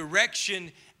be a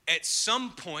direction at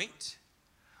some point,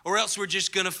 or else we're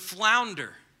just going to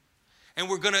flounder and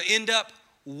we're going to end up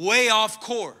way off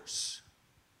course.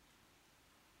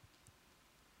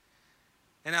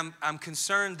 And I'm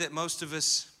concerned that most of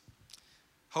us,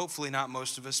 hopefully not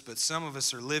most of us, but some of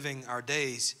us are living our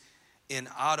days in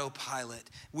autopilot.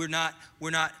 We're not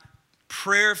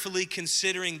prayerfully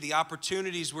considering the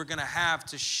opportunities we're going to have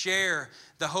to share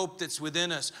the hope that's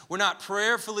within us. We're not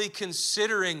prayerfully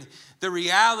considering the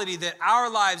reality that our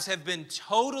lives have been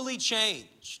totally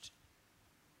changed.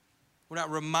 We're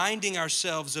not reminding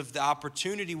ourselves of the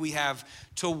opportunity we have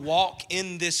to walk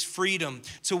in this freedom,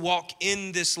 to walk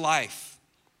in this life.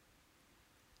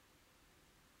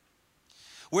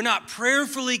 We're not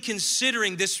prayerfully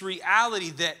considering this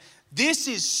reality that this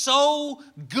is so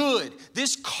good.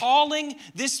 This calling,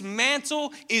 this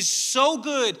mantle is so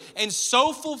good and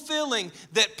so fulfilling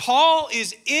that Paul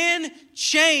is in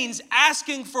chains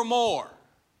asking for more.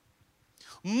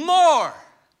 More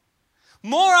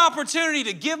opportunity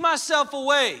to give myself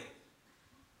away.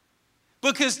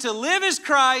 Because to live is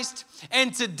Christ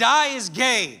and to die is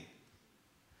gain.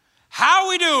 How are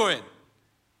we doing?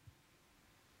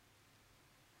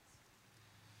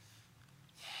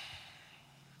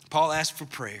 Paul asked for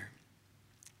prayer,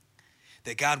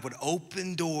 that God would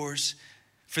open doors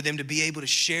for them to be able to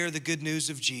share the good news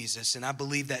of Jesus. And I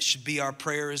believe that should be our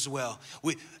prayer as well.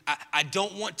 I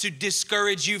don't want to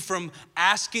discourage you from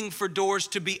asking for doors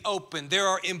to be open. There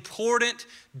are important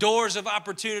doors of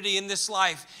opportunity in this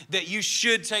life that you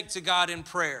should take to God in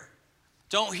prayer.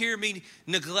 Don't hear me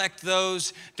neglect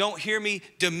those. Don't hear me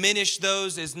diminish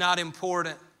those as not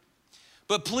important.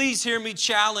 But please hear me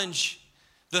challenge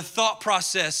the thought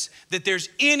process that there's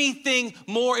anything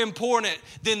more important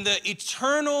than the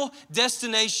eternal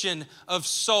destination of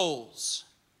souls.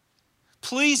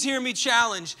 Please hear me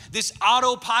challenge this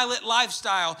autopilot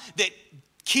lifestyle that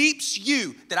keeps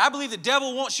you, that I believe the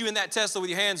devil wants you in that Tesla with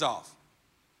your hands off,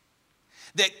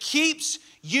 that keeps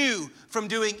you from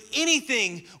doing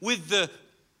anything with the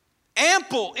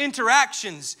ample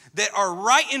interactions that are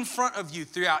right in front of you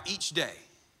throughout each day.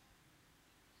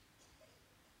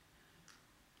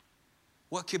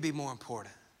 What could be more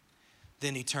important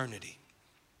than eternity?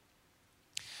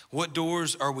 What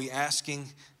doors are we asking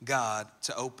God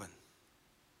to open?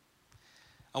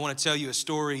 I want to tell you a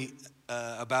story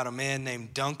about a man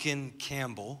named Duncan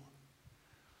Campbell.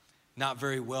 Not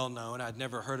very well known. I'd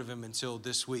never heard of him until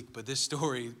this week, but this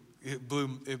story, it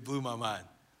blew my mind.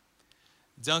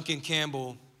 Duncan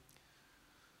Campbell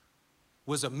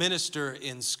was a minister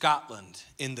in Scotland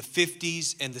in the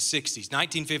 50s and the 60s,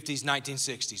 1950s,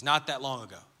 1960s, not that long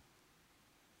ago.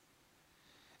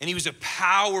 And he was a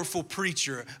powerful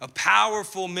preacher, a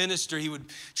powerful minister. He would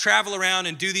travel around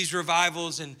and do these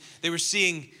revivals, and they were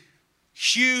seeing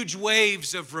huge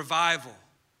waves of revival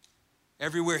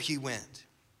everywhere he went.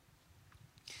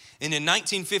 And in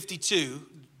 1952,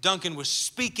 Duncan was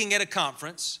speaking at a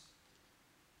conference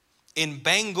in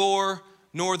Bangor,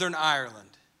 Northern Ireland.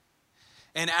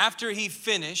 And after he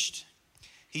finished,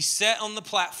 he sat on the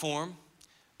platform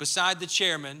beside the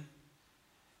chairman,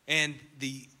 and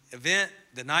the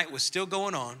night was still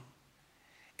going on,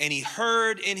 and he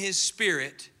heard in his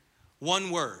spirit one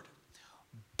word: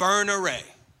 Burn-a-ray.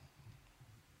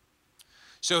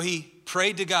 So he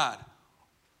prayed to God.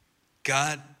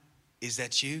 God, is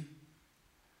that you?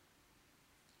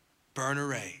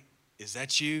 Burn-a-ray, is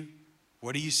that you?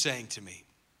 What are you saying to me?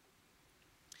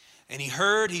 And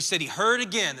he said he heard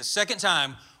again, the second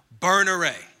time,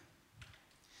 Burn-a-ray.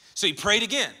 So he prayed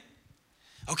again.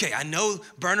 Okay, I know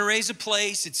Burn-a-ray's a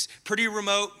place. It's pretty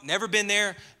remote. Never been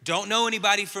there. Don't know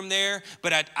anybody from there.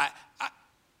 But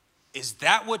is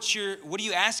that what are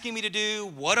you asking me to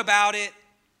do? What about it?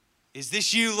 Is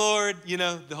this you, Lord? You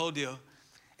know, the whole deal.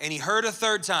 And he heard a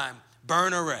third time,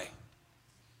 Burn-a-ray.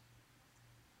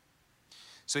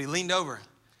 So he leaned over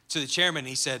to the chairman and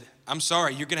he said, I'm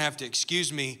sorry, you're going to have to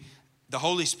excuse me. The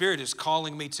Holy Spirit is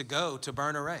calling me to go to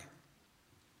Burn-a-ray.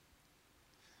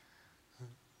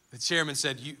 The chairman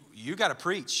said, you got to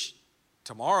preach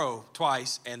tomorrow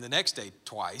twice and the next day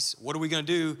twice. What are we going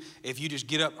to do if you just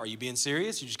get up? Are you being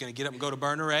serious? You're just going to get up and go to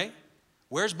Burn-a-ray?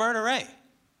 Where's Burn-a-ray?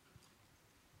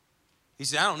 He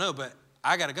said, I don't know, but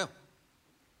I got to go.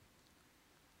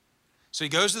 So he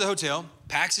goes to the hotel,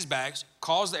 packs his bags,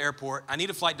 calls the airport. I need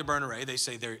a flight to Burn-a-Ray. They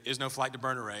say there is no flight to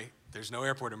Burn-a-Ray. There's no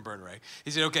airport in Burn-a-Ray.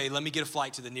 He said, okay, let me get a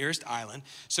flight to the nearest island.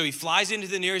 So he flies into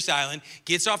the nearest island,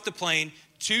 gets off the plane,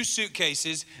 2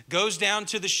 suitcases, goes down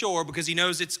to the shore because he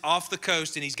knows it's off the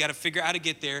coast and he's got to figure out how to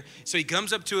get there. So he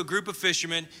comes up to a group of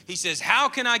fishermen. He says, how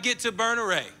can I get to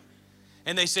Burn-a-Ray?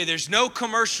 And they say, there's no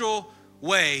commercial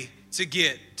way to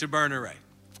get to Berneray,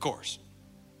 of course.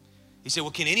 He said,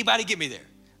 well, can anybody get me there?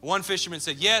 One fisherman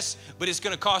said, yes, but it's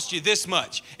going to cost you this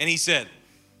much. And he said,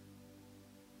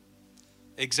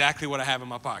 exactly what I have in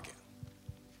my pocket.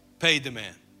 Paid the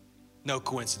man. No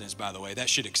coincidence, by the way. That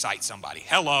should excite somebody.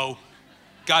 Hello.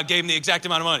 God gave him the exact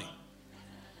amount of money.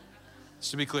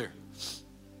 Just to be clear.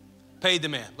 Paid the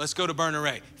man. Let's go to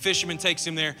Berneray. Fisherman takes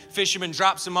him there. Fisherman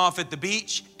drops him off at the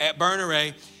beach at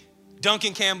Berneray.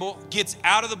 Duncan Campbell gets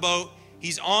out of the boat.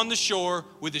 He's on the shore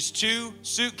with his 2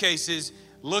 suitcases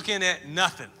looking at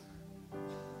nothing.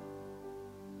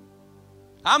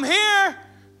 I'm here.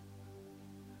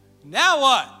 Now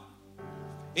what?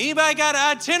 Anybody got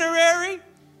an itinerary?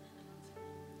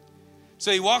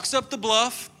 So he walks up the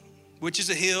bluff, which is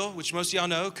a hill, which most of y'all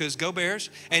know because go Bears.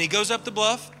 And he goes up the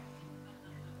bluff.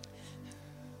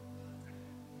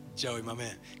 Joey, my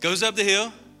man, goes up the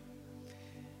hill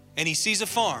and he sees a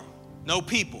farm, no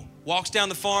people. Walks down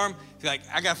the farm, he's like,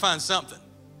 I gotta find something.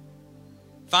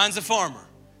 Finds a farmer.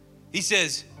 He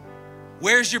says,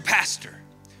 where's your pastor?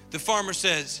 The farmer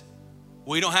says,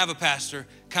 we don't have a pastor.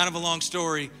 Kind of a long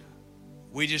story.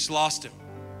 We just lost him.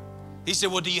 He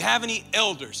said, well, do you have any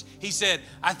elders? He said,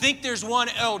 I think there's one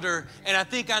elder and I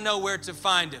think I know where to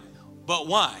find him. But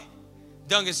why?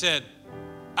 Duncan said,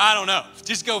 I don't know.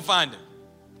 Just go find him.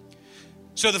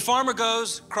 So the farmer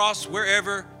goes across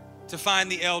wherever to find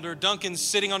the elder. Duncan's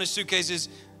sitting on his suitcases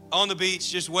on the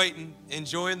beach, just waiting,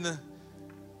 enjoying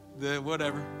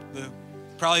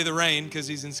probably the rain because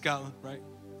he's in Scotland, right?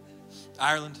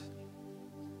 Ireland.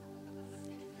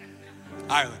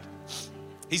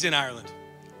 He's in Ireland.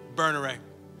 Berneray.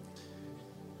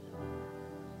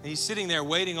 And he's sitting there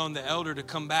waiting on the elder to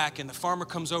come back, and the farmer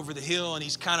comes over the hill and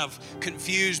he's kind of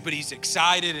confused, but he's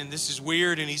excited and this is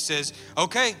weird. And he says,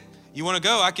 okay, you want to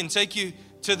go? I can take you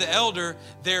to the elder.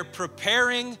 They're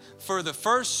preparing for the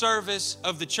first service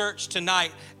of the church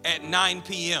tonight at 9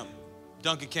 p.m.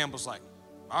 Duncan Campbell's like,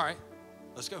 all right,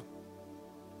 let's go.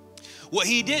 What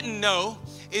he didn't know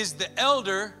is the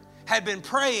elder had been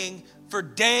praying for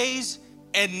days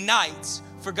and nights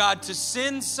for God to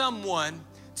send someone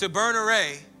to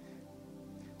Berneray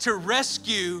to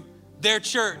rescue their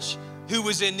church who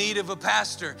was in need of a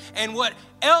pastor. And what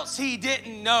else he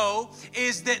didn't know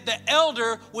is that the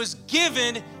elder was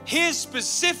given his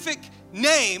specific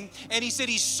name, and he said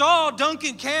he saw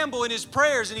Duncan Campbell in his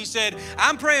prayers, and he said,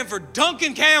 I'm praying for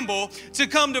Duncan Campbell to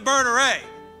come to Berneray.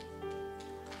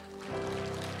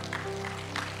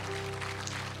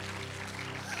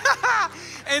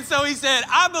 And so he said,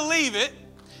 I believe it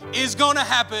is going to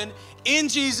happen in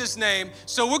Jesus' name.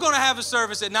 So we're going to have a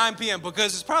service at 9 p.m.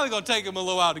 because it's probably going to take him a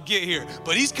little while to get here,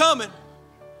 but he's coming.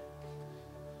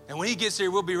 And when he gets here,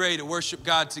 we'll be ready to worship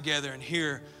God together and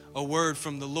hear a word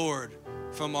from the Lord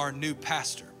from our new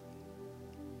pastor.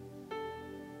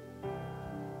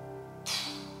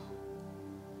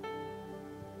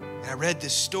 And I read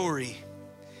this story,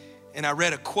 and I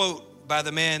read a quote by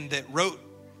the man that wrote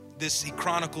this. He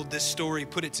chronicled this story,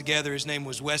 put it together. His name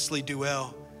was Wesley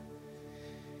Duell.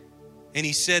 And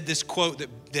he said this quote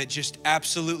that just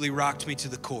absolutely rocked me to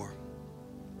the core.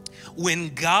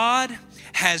 When God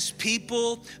has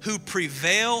people who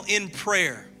prevail in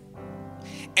prayer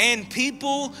and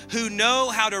people who know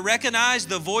how to recognize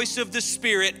the voice of the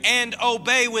Spirit and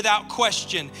obey without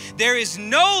question, there is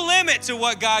no limit to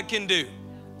what God can do.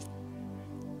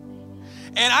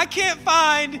 And I can't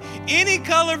find any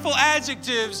colorful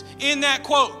adjectives in that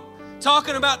quote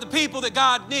talking about the people that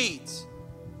God needs.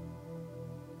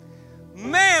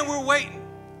 Man, we're waiting.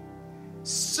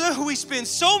 So we spend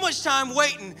so much time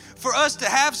waiting for us to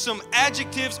have some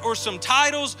adjectives or some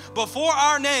titles before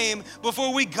our name,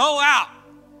 before we go out,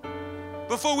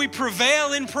 before we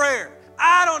prevail in prayer.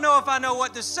 I don't know if I know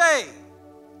what to say.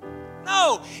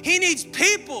 No, he needs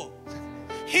people.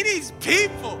 He needs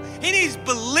people. He needs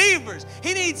believers.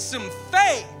 He needs some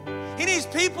faith. He needs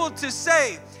people to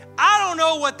say, I don't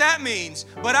know what that means,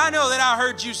 but I know that I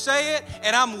heard you say it,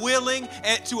 and I'm willing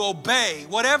to obey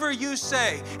whatever you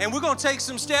say. And we're going to take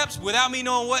some steps without me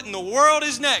knowing what in the world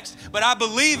is next. But I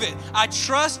believe it. I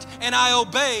trust and I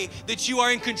obey that you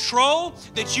are in control,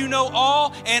 that you know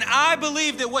all, and I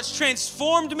believe that what's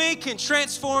transformed me can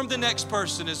transform the next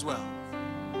person as well.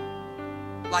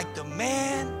 Like the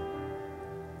man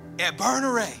at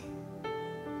Berneray.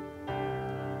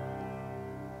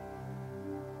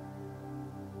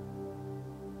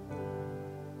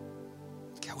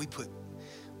 God,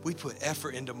 we put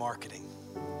effort into marketing.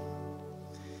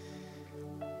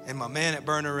 And my man at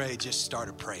Berneray just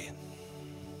started praying.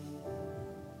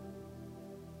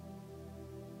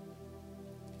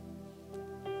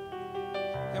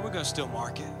 And we're going to still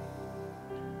market.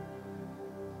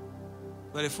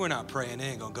 But if we're not praying, it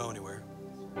ain't gonna go anywhere.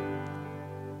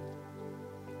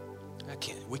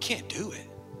 We can't do it.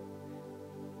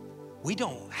 We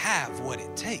don't have what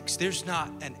it takes. There's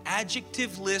not an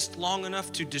adjective list long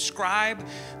enough to describe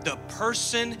the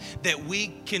person that we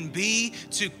can be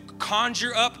to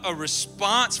conjure up a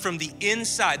response from the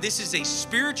inside. This is a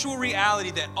spiritual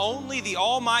reality that only the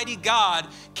Almighty God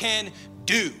can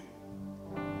do.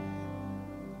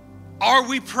 Are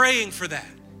we praying for that?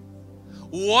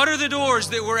 What are the doors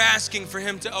that we're asking for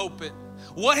Him to open?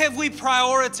 What have we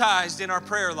prioritized in our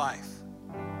prayer life?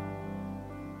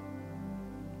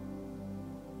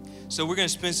 So we're going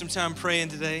to spend some time praying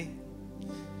today.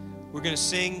 We're going to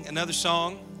sing another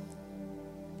song.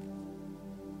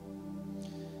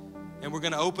 And we're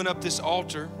going to open up this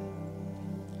altar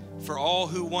for all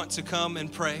who want to come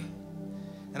and pray.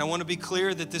 And I want to be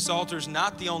clear that this altar is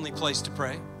not the only place to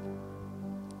pray.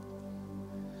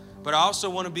 But I also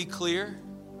want to be clear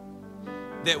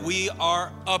that we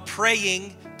are a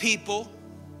praying people.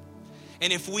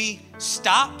 And if we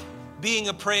stop being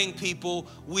a praying people,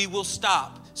 we will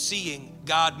stop seeing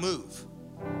God move.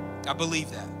 I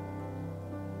believe that.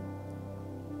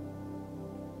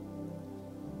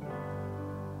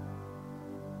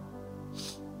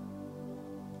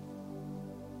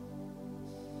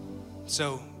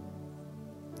 So,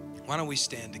 why don't we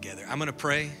stand together? I'm going to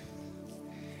pray.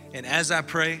 And as I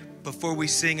pray, before we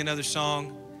sing another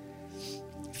song,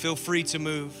 feel free to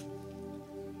move.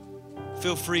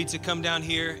 Feel free to come down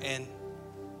here and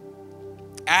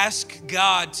ask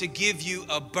God to give you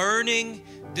a burning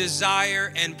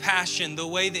desire and passion, the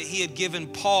way that He had given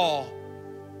Paul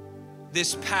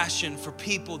this passion for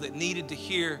people that needed to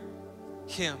hear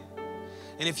Him.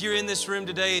 And if you're in this room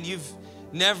today and you've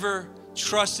never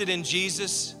trusted in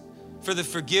Jesus for the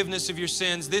forgiveness of your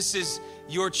sins, this is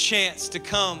your chance to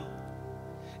come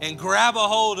and grab a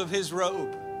hold of His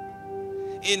robe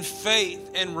in faith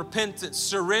and repentance,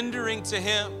 surrendering to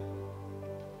Him.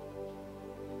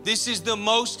 This is the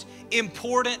most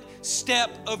important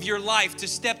step of your life, to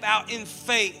step out in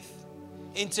faith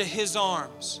into His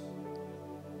arms.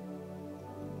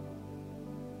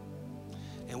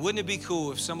 And wouldn't it be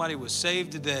cool if somebody was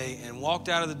saved today and walked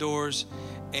out of the doors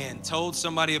and told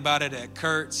somebody about it at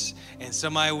Kurt's and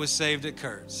somebody was saved at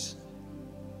Kurt's?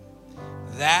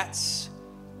 That's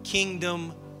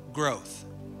kingdom growth.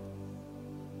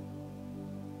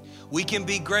 We can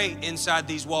be great inside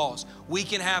these walls. We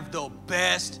can have the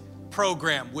best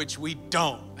program, which we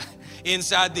don't,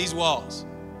 inside these walls.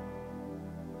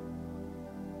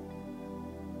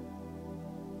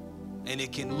 And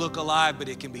it can look alive, but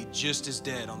it can be just as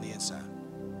dead on the inside.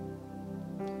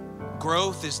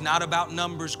 Growth is not about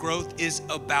numbers. Growth is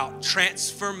about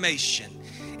transformation.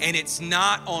 And it's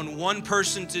not on one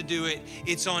person to do it.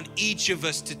 It's on each of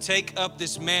us to take up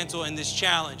this mantle and this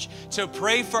challenge, to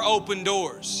pray for open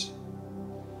doors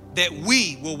that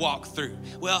we will walk through.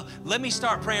 Well, let me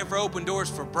start praying for open doors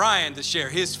for Brian to share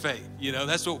his faith. You know,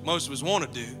 that's what most of us want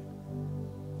to do.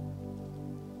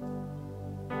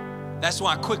 That's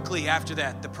why quickly after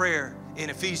that, the prayer in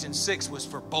Ephesians 6 was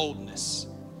for boldness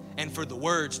and for the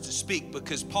words to speak,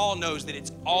 because Paul knows that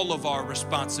it's all of our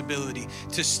responsibility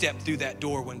to step through that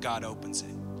door when God opens it.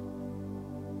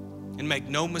 And make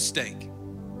no mistake,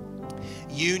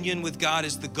 union with God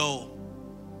is the goal.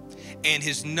 And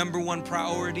His number one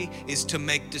priority is to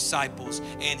make disciples.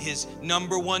 And His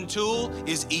number one tool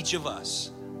is each of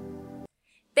us.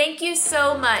 Thank you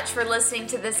so much for listening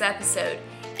to this episode.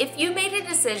 If you made a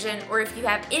decision, or if you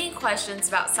have any questions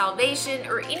about salvation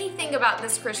or anything about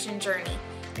this Christian journey,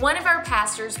 one of our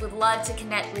pastors would love to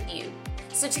connect with you.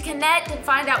 So to connect and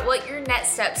find out what your next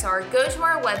steps are, go to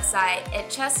our website at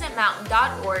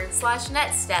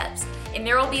chestnutmountain.org/nextsteps, and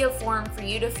there will be a form for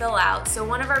you to fill out so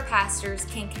one of our pastors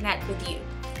can connect with you.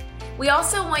 We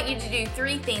also want you to do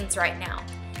 3 things right now.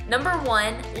 Number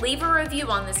 1, leave a review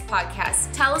on this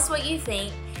podcast. Tell us what you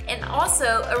think, and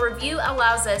also a review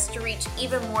allows us to reach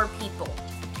even more people.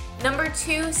 Number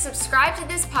 2, subscribe to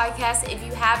this podcast if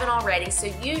you haven't already so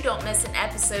you don't miss an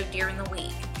episode during the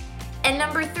week. And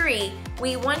number 3,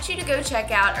 we want you to go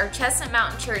check out our Chestnut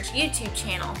Mountain Church YouTube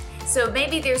channel. So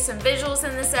maybe there's some visuals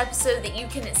in this episode that you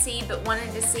couldn't see but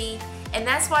wanted to see, and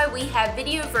that's why we have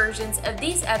video versions of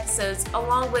these episodes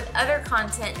along with other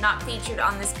content not featured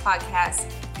on this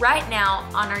podcast right now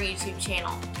on our YouTube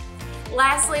channel.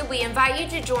 Lastly, we invite you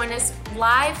to join us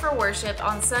live for worship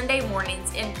on Sunday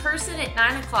mornings in person at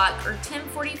 9 o'clock or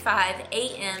 10:45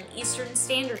 a.m. Eastern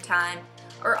Standard Time,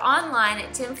 or online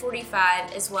at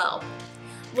 10:45 as well.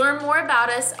 Learn more about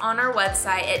us on our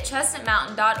website at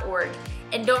chestnutmountain.org,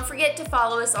 And don't forget to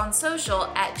follow us on social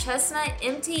at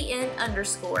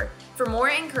ChestnutMTN_ for more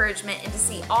encouragement and to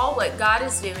see all what God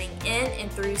is doing in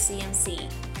and through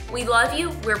CMC. We love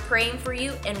you, we're praying for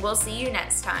you, and we'll see you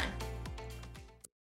next time.